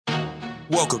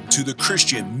Welcome to the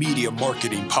Christian Media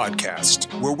Marketing Podcast,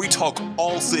 where we talk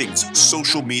all things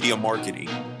social media marketing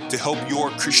to help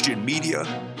your Christian media,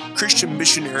 Christian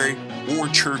missionary, or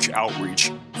church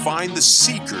outreach find the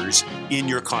seekers in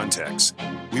your context.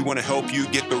 We want to help you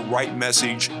get the right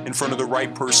message in front of the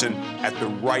right person at the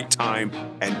right time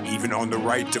and even on the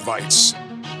right device.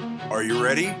 Are you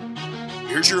ready?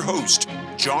 Here's your host,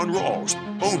 John Rawls,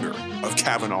 owner of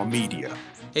Kavanaugh Media.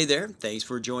 Hey there, thanks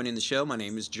for joining the show. My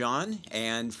name is John,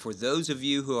 and for those of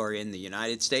you who are in the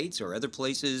United States or other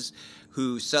places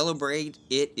who celebrate,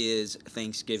 it is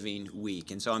Thanksgiving week.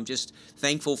 And so I'm just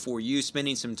thankful for you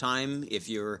spending some time, if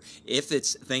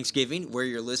it's Thanksgiving, where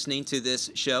you're listening to this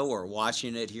show or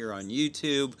watching it here on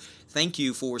YouTube. Thank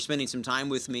you for spending some time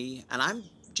with me, and I'm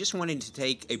just wanting to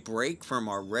take a break from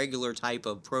our regular type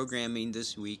of programming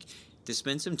this week to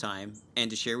spend some time and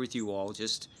to share with you all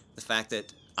just the fact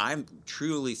that I'm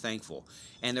truly thankful.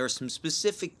 And there are some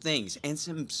specific things and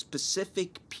some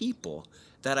specific people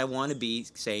that I want to be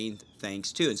saying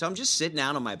thanks to. And so I'm just sitting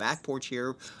out on my back porch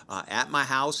here at my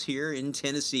house here in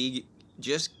Tennessee,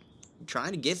 just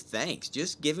trying to give thanks,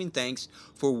 just giving thanks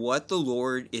for what the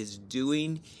Lord is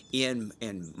doing in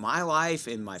my life,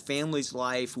 in my family's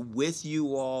life, with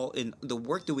you all, in the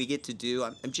work that we get to do.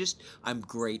 I'm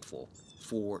grateful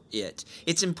for it.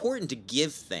 It's important to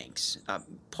give thanks.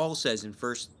 Paul says in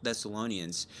 1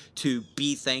 Thessalonians to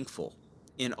be thankful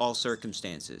in all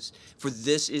circumstances, for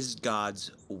this is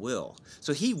God's will.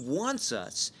 So he wants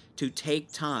us to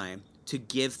take time to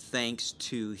give thanks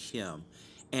to him.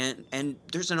 And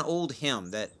there's an old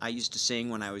hymn that I used to sing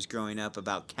when I was growing up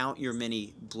about count your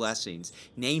many blessings,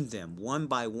 name them one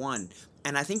by one.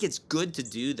 And I think it's good to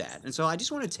do that. And so I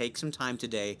just want to take some time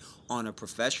today on a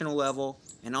professional level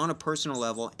and on a personal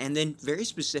level, and then very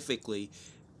specifically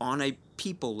on a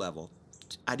people level.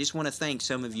 I just want to thank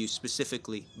some of you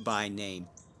specifically by name.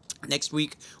 Next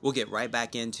week, we'll get right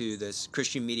back into this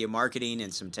Christian media marketing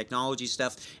and some technology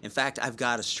stuff. In fact, I've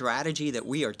got a strategy that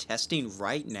we are testing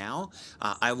right now.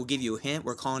 I will give you a hint.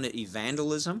 We're calling it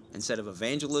evangelism instead of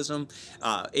evangelism.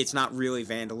 It's not really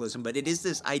vandalism, but it is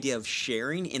this idea of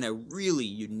sharing in a really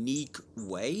unique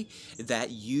way that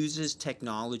uses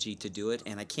technology to do it.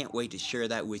 And I can't wait to share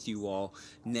that with you all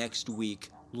next week,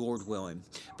 Lord willing.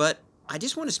 But I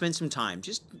just want to spend some time,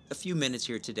 just a few minutes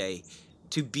here today,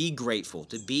 to be grateful,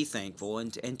 to be thankful,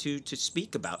 and to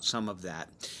speak about some of that.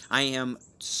 I am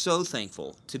so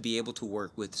thankful to be able to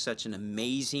work with such an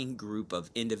amazing group of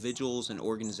individuals and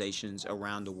organizations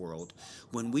around the world.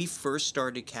 When we first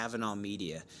started Kavanaugh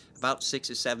Media about 6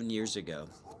 or 7 years ago,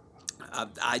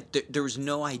 there was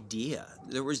no idea,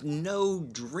 there was no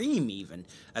dream even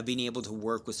of being able to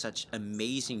work with such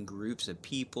amazing groups of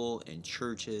people and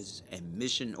churches and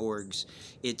mission orgs.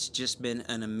 It's just been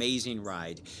an amazing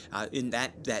ride. In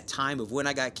that time of when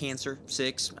I got cancer,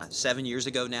 6, 7 years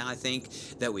ago now, I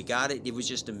think, that we got it, it was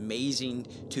just amazing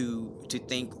to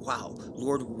think, wow,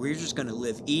 Lord, we're just going to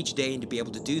live each day and to be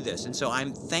able to do this. And so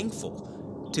I'm thankful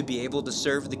to be able to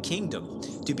serve the kingdom,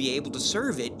 to be able to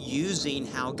serve it using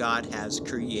how God has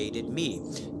created me.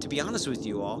 To be honest with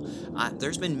you all,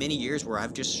 there's been many years where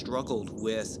I've just struggled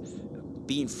with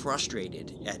being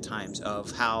frustrated at times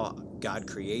of how God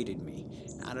created me.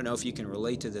 I don't know if you can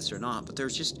relate to this or not, but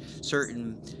there's just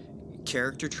certain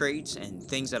character traits and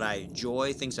things that I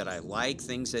enjoy, things that I like,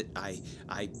 things that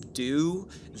I do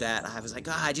that I was like,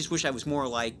 I just wish I was more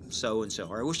like so-and-so,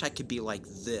 or I wish I could be like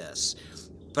this.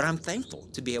 But I'm thankful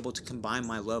to be able to combine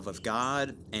my love of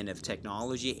God and of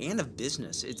technology and of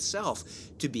business itself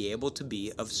to be able to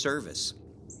be of service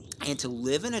and to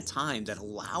live in a time that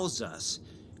allows us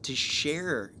to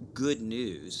share good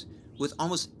news with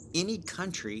almost any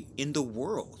country in the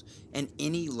world and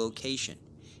any location.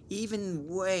 Even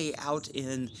way out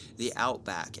in the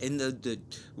outback, in the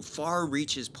far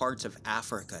reaches parts of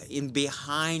Africa, in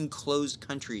behind closed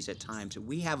countries at times,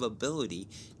 we have ability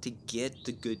to get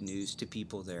the good news to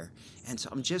people there. And so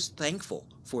I'm just thankful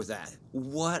for that.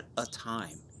 What a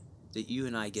time that you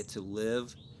and I get to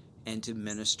live and to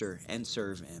minister and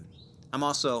serve in. I'm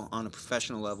also, on a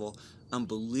professional level,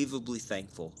 unbelievably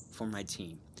thankful for my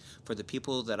team, for the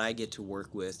people that I get to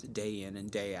work with day in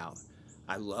and day out.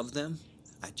 I love them.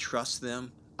 I trust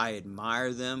them. I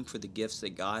admire them for the gifts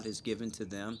that God has given to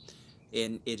them.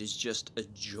 And it is just a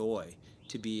joy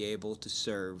to be able to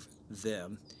serve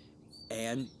them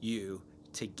and you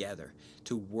together,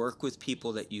 to work with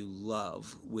people that you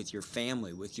love, with your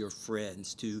family, with your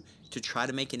friends, to try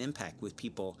to make an impact with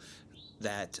people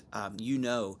that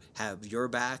have your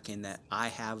back and that I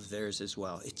have theirs as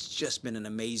well. It's just been an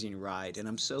amazing ride, and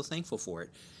I'm so thankful for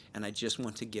it. And I just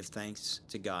want to give thanks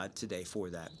to God today for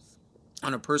that.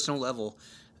 On a personal level,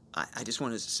 I just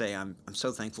wanted to say I'm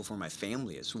so thankful for my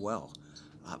family as well,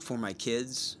 for my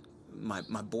kids, my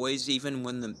boys. Even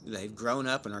when they've grown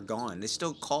up and are gone, they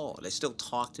still call, they still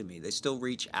talk to me, they still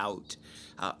reach out.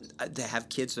 To have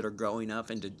kids that are growing up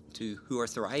and to who are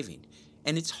thriving,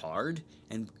 and it's hard.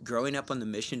 And growing up on the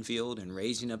mission field and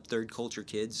raising up third culture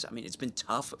kids, I mean, it's been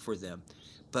tough for them,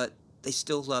 but they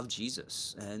still love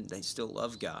Jesus and they still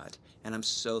love God, and I'm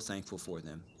so thankful for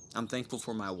them. I'm thankful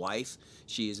for my wife.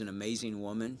 She is an amazing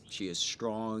woman. She is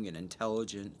strong and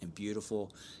intelligent and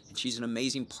beautiful, and she's an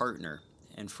amazing partner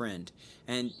and friend.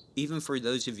 And even for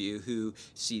those of you who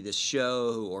see this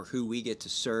show or who we get to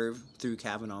serve through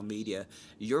Kavanaugh Media,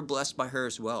 you're blessed by her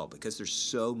as well, because there's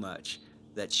so much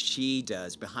that she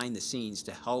does behind the scenes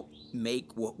to help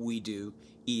make what we do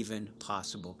even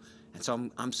possible. And so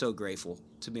I'm so grateful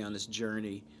to be on this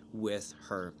journey with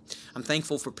her. I'm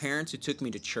thankful for parents who took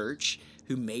me to church,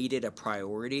 who made it a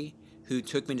priority, who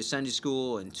took me to Sunday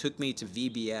school and took me to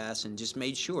VBS and just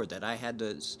made sure that I had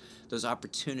those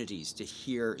opportunities to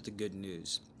hear the good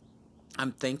news.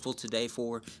 I'm thankful today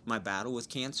for my battle with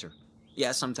cancer.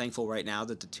 Yes, I'm thankful right now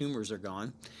that the tumors are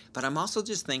gone, but I'm also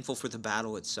just thankful for the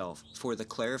battle itself, for the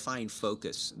clarifying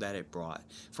focus that it brought.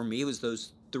 For me, it was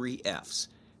those three F's: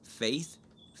 faith,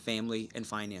 family, and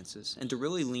finances, and to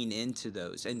really lean into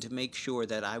those and to make sure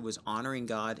that I was honoring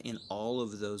God in all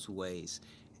of those ways.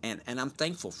 And I'm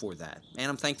thankful for that. And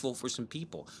I'm thankful for some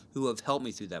people who have helped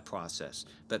me through that process,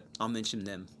 but I'll mention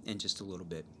them in just a little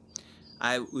bit.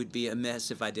 I would be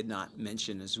amiss if I did not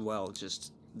mention as well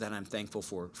just that I'm thankful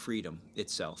for freedom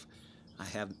itself. I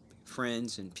have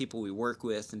friends and people we work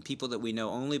with and people that we know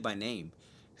only by name,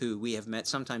 who we have met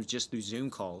sometimes just through Zoom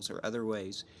calls or other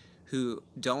ways, who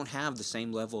don't have the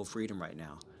same level of freedom right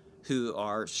now, who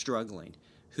are struggling,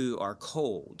 who are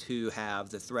cold, who have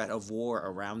the threat of war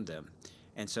around them.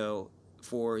 And so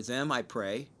for them I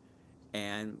pray,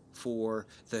 and for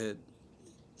the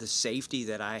safety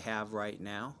that I have right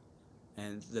now,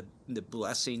 and the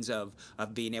blessings of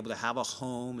being able to have a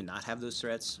home and not have those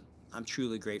threats. I'm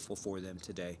truly grateful for them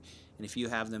today. And if you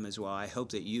have them as well, I hope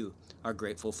that you are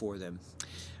grateful for them.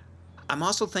 I'm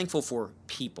also thankful for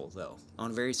people, though,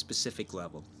 on a very specific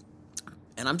level.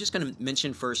 And I'm just going to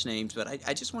mention first names, but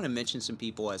I just want to mention some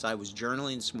people as I was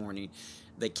journaling this morning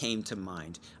that came to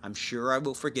mind. I'm sure I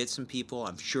will forget some people.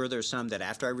 I'm sure there's some that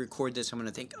after I record this, I'm going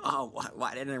to think, oh,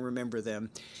 why didn't I remember them?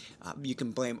 You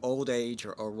can blame old age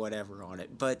or whatever on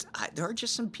it. But there are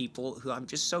just some people who I'm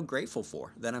just so grateful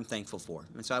for, that I'm thankful for.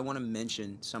 And so I want to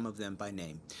mention some of them by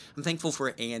name. I'm thankful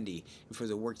for Andy and for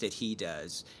the work that he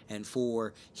does, and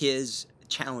for his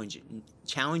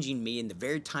challenging me in the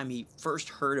very time he first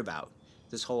heard about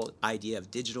this whole idea of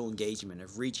digital engagement,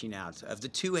 of reaching out, of the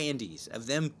two Andys, of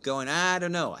them going, I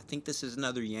don't know, I think this is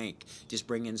another Yank, just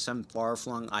bringing some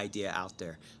far-flung idea out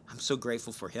there. I'm so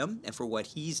grateful for him and for what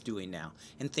he's doing now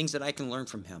and things that I can learn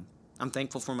from him. I'm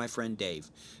thankful for my friend Dave,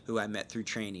 who I met through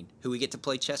training, who we get to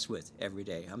play chess with every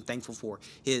day. I'm thankful for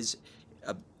his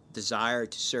desire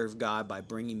to serve God by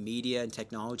bringing media and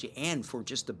technology, and for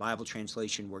just the Bible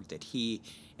translation work that he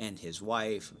and his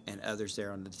wife and others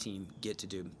there on the team get to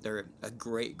do. They're a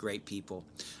great, great people.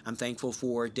 I'm thankful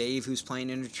for Dave, who's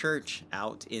playing in a church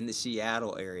out in the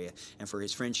Seattle area, and for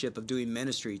his friendship of doing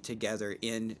ministry together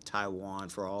in Taiwan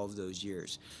for all of those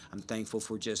years. I'm thankful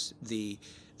for just the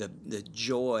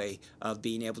joy of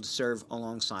being able to serve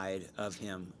alongside of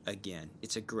him again.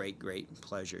 It's a great, great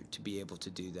pleasure to be able to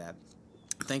do that.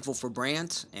 Thankful for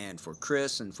Brant and for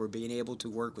Chris and for being able to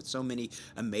work with so many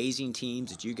amazing teams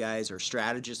that you guys are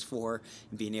strategists for,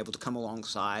 and being able to come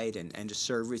alongside and to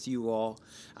serve with you all.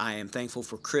 I am thankful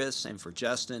for Chris and for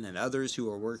Justin and others who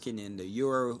are working in the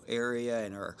Euro area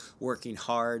and are working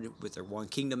hard with their One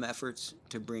Kingdom efforts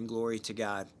to bring glory to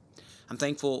God. I'm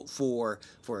thankful for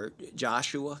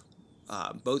Joshua,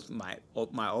 both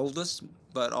my oldest,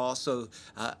 but also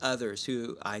others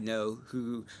who I know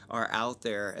who are out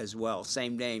there as well,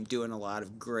 same name, doing a lot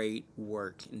of great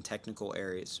work in technical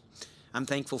areas. I'm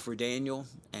thankful for Daniel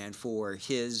and for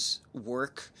his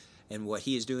work and what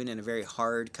he is doing in a very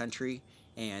hard country,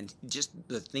 and just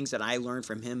the things that I learned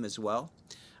from him as well.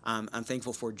 I'm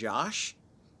thankful for Josh,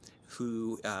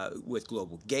 who with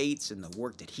Global Gates and the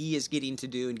work that he is getting to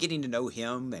do, and getting to know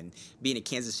him, and being a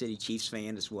Kansas City Chiefs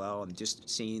fan as well, and just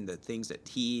seeing the things that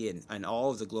he and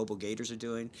all of the Global Gators are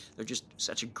doing. They're just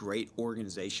such a great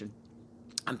organization.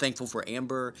 I'm thankful for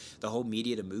Amber, the whole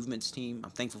Media to Movements team.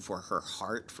 I'm thankful for her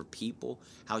heart for people,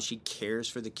 how she cares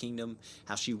for the kingdom,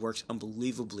 how she works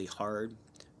unbelievably hard.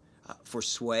 For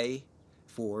Sway,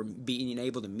 for being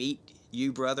able to meet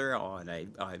you, brother, on a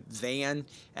van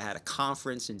at a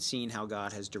conference and seeing how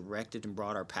God has directed and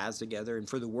brought our paths together, and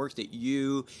for the work that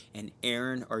you and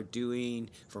Aaron are doing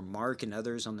for Mark and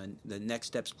others on the Next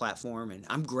Steps platform. And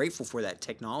I'm grateful for that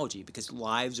technology because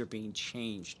lives are being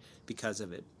changed because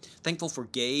of it. Thankful for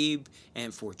Gabe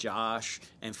and for Josh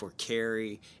and for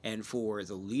Carrie and for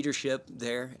the leadership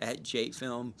there at Jate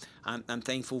Film. I'm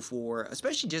thankful for,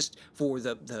 especially just for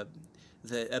the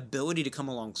ability to come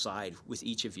alongside with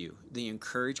each of you, the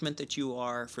encouragement that you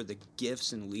are, for the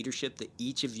gifts and leadership that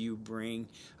each of you bring.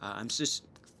 I'm just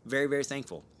very, very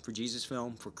thankful for Jesus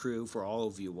Film, for crew, for all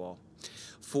of you all.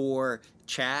 For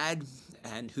Chad,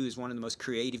 and who is one of the most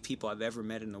creative people I've ever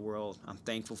met in the world, I'm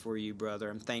thankful for you, brother.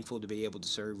 I'm thankful to be able to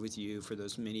serve with you for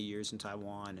those many years in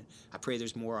Taiwan. And I pray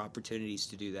there's more opportunities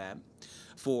to do that.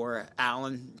 For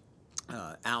Alan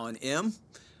M.,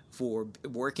 for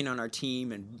working on our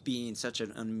team and being such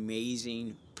an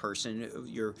amazing person,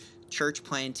 your church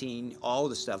planting, all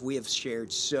the stuff. We have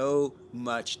shared so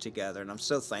much together, and I'm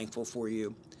so thankful for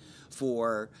you.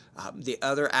 For the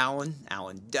other Alan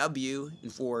W.,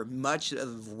 and for much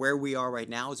of where we are right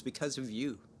now is because of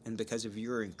you and because of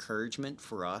your encouragement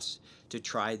for us to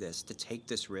try this, to take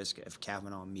this risk of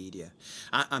Kavanaugh Media.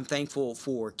 I'm thankful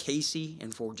for Casey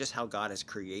and for just how God has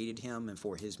created him and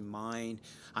for his mind.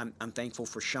 I'm thankful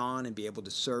for Sean and be able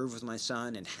to serve with my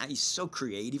son and how he's so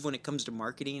creative when it comes to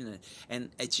marketing, and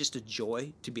it's just a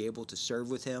joy to be able to serve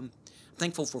with him. I'm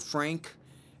thankful for Frank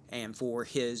and for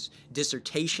his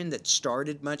dissertation that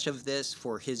started much of this,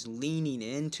 for his leaning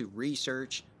into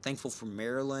research. Thankful for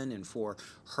Marilyn and for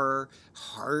her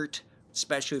heart,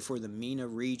 especially for the MENA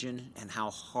region and how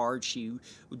hard she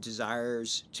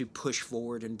desires to push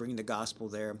forward and bring the gospel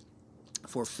there.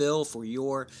 For Phil, for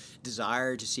your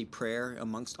desire to see prayer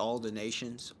amongst all the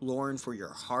nations. Lauren, for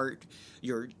your heart,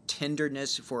 your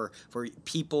tenderness for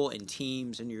people and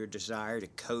teams, and your desire to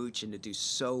coach and to do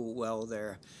so well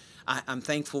there. I'm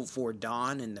thankful for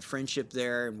Don and the friendship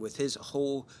there and with his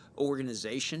whole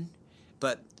organization,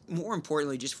 but more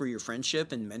importantly, just for your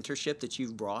friendship and mentorship that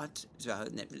you've brought.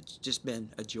 It's just been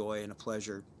a joy and a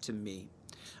pleasure to me.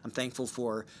 I'm thankful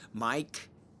for Mike.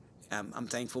 I'm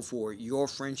thankful for your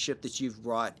friendship that you've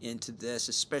brought into this,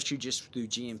 especially just through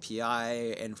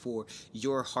GMPI, and for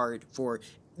your heart for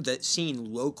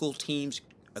seeing local teams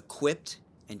equipped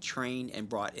and trained and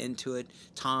brought into it.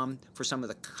 Tom, for some of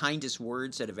the kindest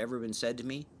words that have ever been said to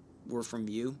me were from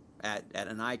you at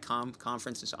an ICOM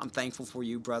conference. And so I'm thankful for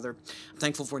you, brother. I'm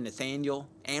thankful for Nathaniel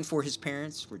and for his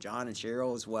parents, for John and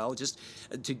Cheryl as well, just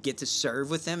to get to serve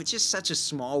with them. It's just such a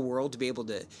small world to be able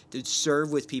to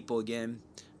serve with people again.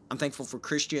 I'm thankful for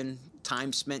Christian,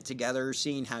 time spent together,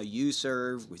 seeing how you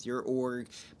serve with your org,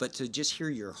 but to just hear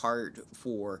your heart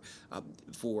for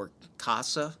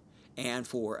CASA, and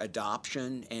for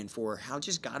adoption, and for how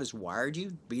just God has wired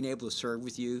you, being able to serve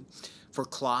with you. For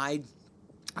Clyde,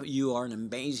 you are an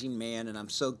amazing man, and I'm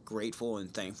so grateful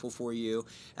and thankful for you.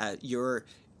 You're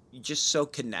just so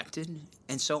connected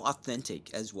and so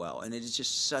authentic as well, and it is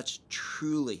just such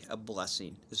truly a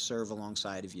blessing to serve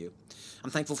alongside of you. I'm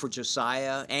thankful for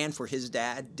Josiah and for his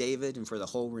dad, David, and for the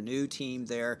whole Renew team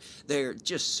there. They're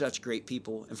just such great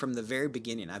people, and from the very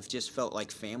beginning, I've just felt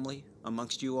like family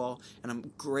amongst you all, and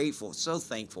I'm grateful, so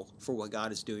thankful for what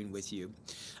God is doing with you.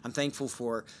 I'm thankful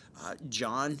for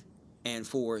John and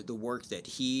for the work that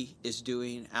he is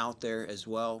doing out there as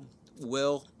well.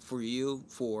 Will, for you,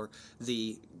 for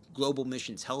the Global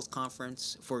Missions Health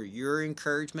Conference, for your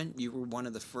encouragement. You were one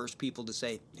of the first people to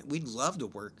say, we'd love to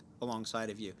work alongside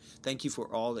of you. Thank you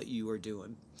for all that you are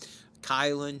doing.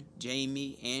 Kylan,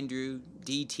 Jamie, Andrew,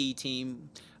 DT team,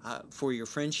 for your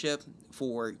friendship,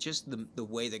 for just the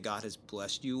way that God has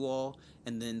blessed you all,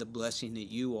 and then the blessing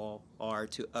that you all are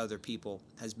to other people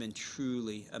has been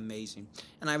truly amazing.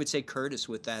 And I would say Curtis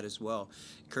with that as well.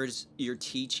 Curtis, your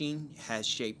teaching has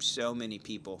shaped so many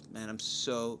people, and I'm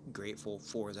so grateful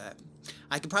for that.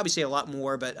 I could probably say a lot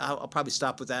more, but I'll probably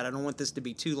stop with that. I don't want this to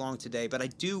be too long today, but I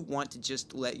do want to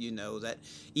just let you know that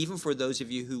even for those of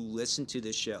you who listen to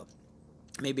this show,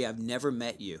 maybe I've never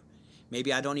met you,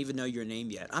 maybe I don't even know your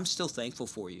name yet, I'm still thankful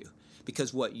for you,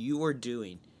 because what you are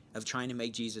doing of trying to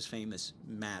make Jesus famous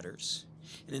matters.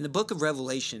 And in the book of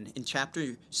Revelation, in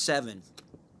chapter 7,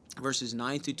 verses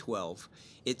 9 through 12,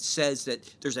 it says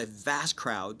that there's a vast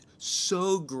crowd,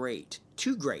 so great,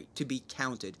 too great to be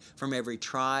counted, from every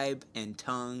tribe and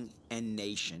tongue and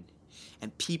nation,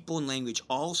 and people and language,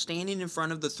 all standing in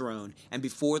front of the throne and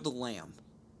before the Lamb.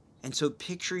 And so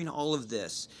picturing all of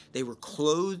this, they were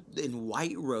clothed in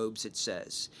white robes, it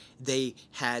says. They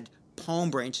had palm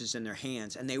branches in their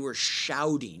hands, and they were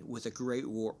shouting with a great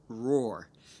roar,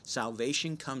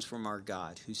 "Salvation comes from our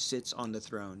God who sits on the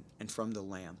throne and from the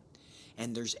Lamb."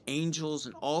 And there's angels,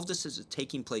 and all of this is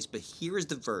taking place. But here is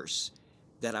the verse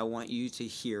that I want you to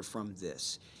hear from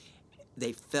this.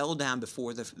 They fell down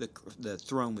before the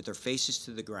throne with their faces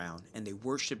to the ground, and they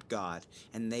worshiped God,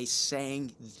 and they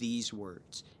sang these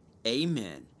words,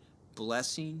 "Amen,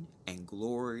 blessing and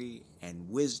glory and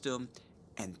wisdom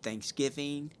and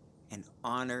thanksgiving and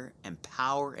honor and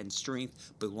power and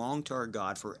strength belong to our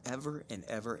God forever and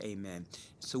ever. Amen."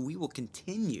 So we will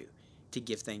continue to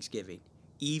give thanksgiving,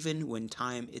 even when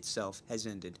time itself has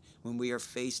ended, when we are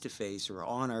face to face or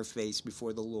on our face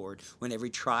before the Lord, when every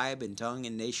tribe and tongue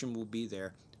and nation will be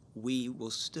there, we will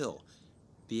still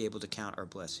be able to count our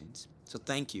blessings. So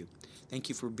thank you. Thank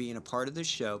you for being a part of this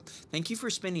show. Thank you for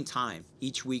spending time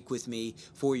each week with me,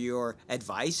 for your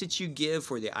advice that you give,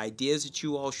 for the ideas that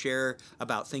you all share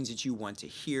about things that you want to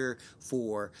hear,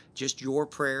 for just your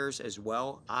prayers as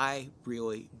well. I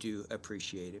really do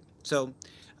appreciate it. So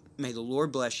may the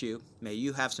Lord bless you. May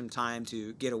you have some time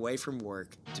to get away from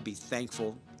work, to be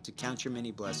thankful, to count your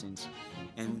many blessings.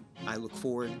 And I look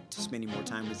forward to spending more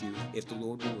time with you, if the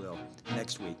Lord will,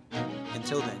 next week.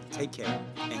 Until then, take care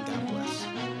and God bless.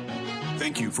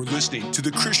 Thank you for listening to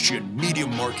the Christian Media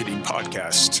Marketing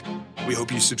Podcast. We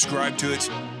hope you subscribe to it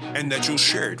and that you'll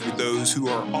share it with those who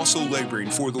are also laboring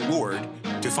for the Lord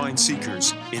to find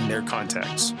seekers in their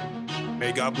contacts.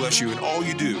 May God bless you in all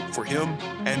you do for Him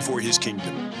and for His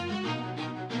kingdom.